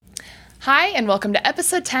Hi, and welcome to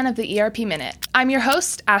episode 10 of the ERP Minute. I'm your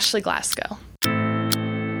host, Ashley Glasgow.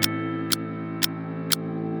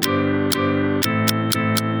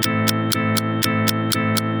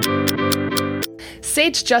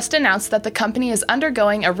 Sage just announced that the company is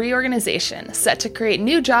undergoing a reorganization set to create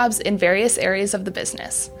new jobs in various areas of the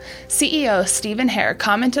business. CEO Stephen Hare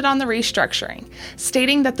commented on the restructuring,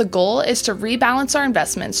 stating that the goal is to rebalance our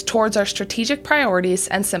investments towards our strategic priorities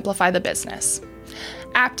and simplify the business.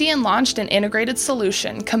 Aptean launched an integrated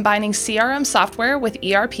solution combining CRM software with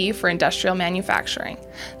ERP for industrial manufacturing.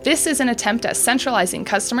 This is an attempt at centralizing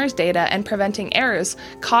customers' data and preventing errors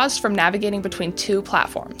caused from navigating between two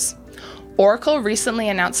platforms. Oracle recently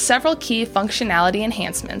announced several key functionality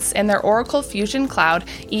enhancements in their Oracle Fusion Cloud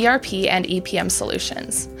ERP and EPM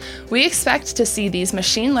solutions. We expect to see these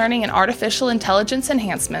machine learning and artificial intelligence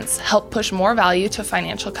enhancements help push more value to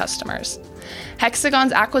financial customers.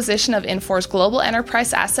 Hexagon's acquisition of Infor's global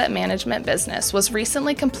enterprise asset management business was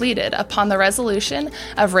recently completed upon the resolution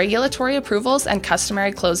of regulatory approvals and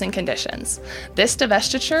customary closing conditions. This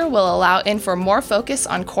divestiture will allow Infor more focus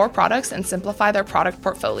on core products and simplify their product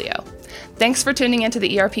portfolio. Thanks for tuning into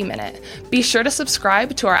the ERP Minute. Be sure to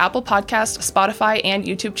subscribe to our Apple Podcast, Spotify, and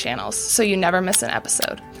YouTube channels so you never miss an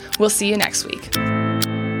episode. We'll see you next week.